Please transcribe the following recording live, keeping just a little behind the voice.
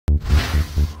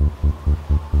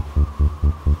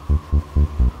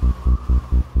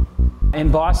In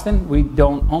Boston, we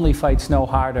don't only fight snow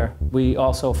harder, we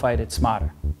also fight it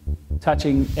smarter.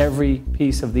 Touching every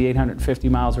piece of the 850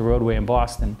 miles of roadway in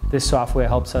Boston, this software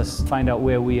helps us find out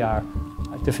where we are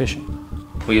deficient.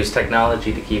 We use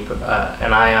technology to keep an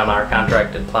eye on our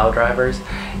contracted plow drivers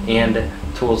and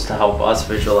tools to help us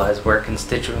visualize where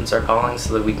constituents are calling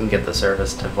so that we can get the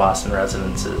service to Boston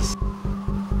residences.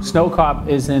 SnowCop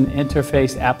is an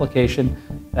interface application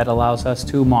that allows us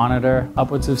to monitor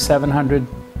upwards of 700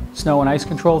 snow and ice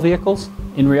control vehicles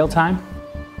in real time.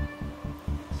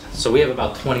 So we have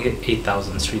about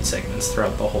 28,000 street segments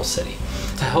throughout the whole city.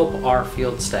 To help our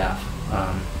field staff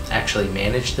actually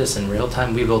manage this in real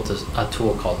time, we built a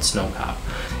tool called SnowCop.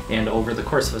 And over the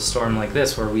course of a storm like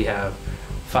this, where we have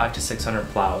 500 to 600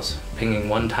 plows pinging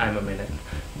 1 time a minute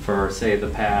for, say,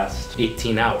 the past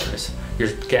 18 hours,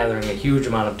 you're gathering a huge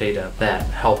amount of data that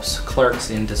helps clerks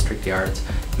in district yards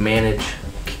manage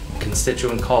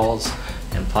constituent calls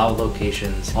and plow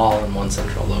locations all in one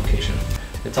central location.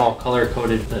 It's all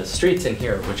color-coded. The streets in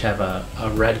here, which have a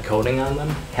red coating on them,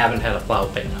 haven't had a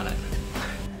plow pin on it.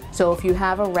 So if you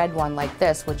have a red one like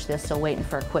this, which they're still waiting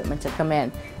for equipment to come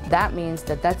in, that means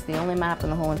that that's the only map in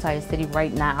the whole entire city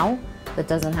right now that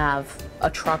doesn't have a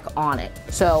truck on it.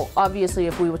 So obviously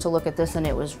if we were to look at this and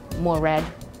it was more red,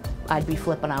 I'd be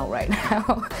flipping out right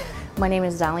now. My name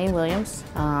is Darlene Williams.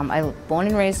 I was born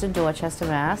and raised in Dorchester,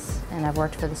 Mass, and I've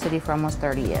worked for the city for almost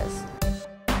 30 years.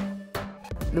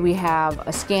 We have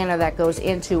a scanner that goes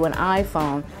into an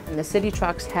iPhone, and the city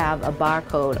trucks have a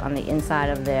barcode on the inside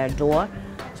of their door.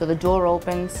 So the door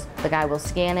opens, the guy will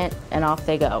scan it, and off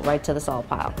they go, right to the salt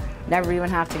pile. Never even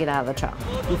have to get out of the truck.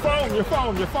 Your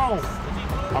phone.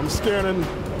 I'm scanning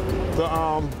the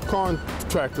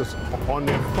contractors on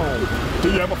their phone.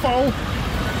 Do you have a phone?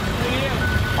 Yeah.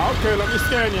 Okay, let me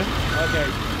scan you.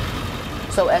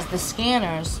 Okay. So as the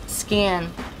scanners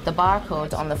scan the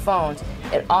barcodes on the phones,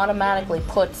 it automatically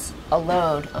puts a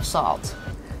load of salt.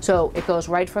 So it goes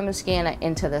right from the scanner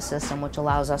into the system, which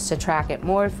allows us to track it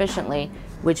more efficiently,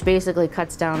 which basically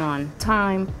cuts down on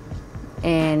time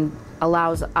and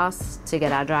allows us to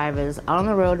get our drivers out on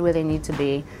the road where they need to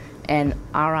be and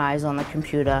our eyes on the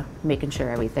computer, making sure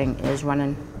everything is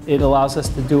running. It allows us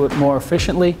to do it more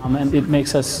efficiently, and it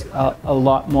makes us a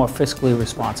lot more fiscally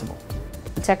responsible.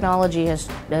 The technology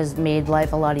has made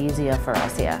life a lot easier for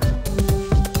us here.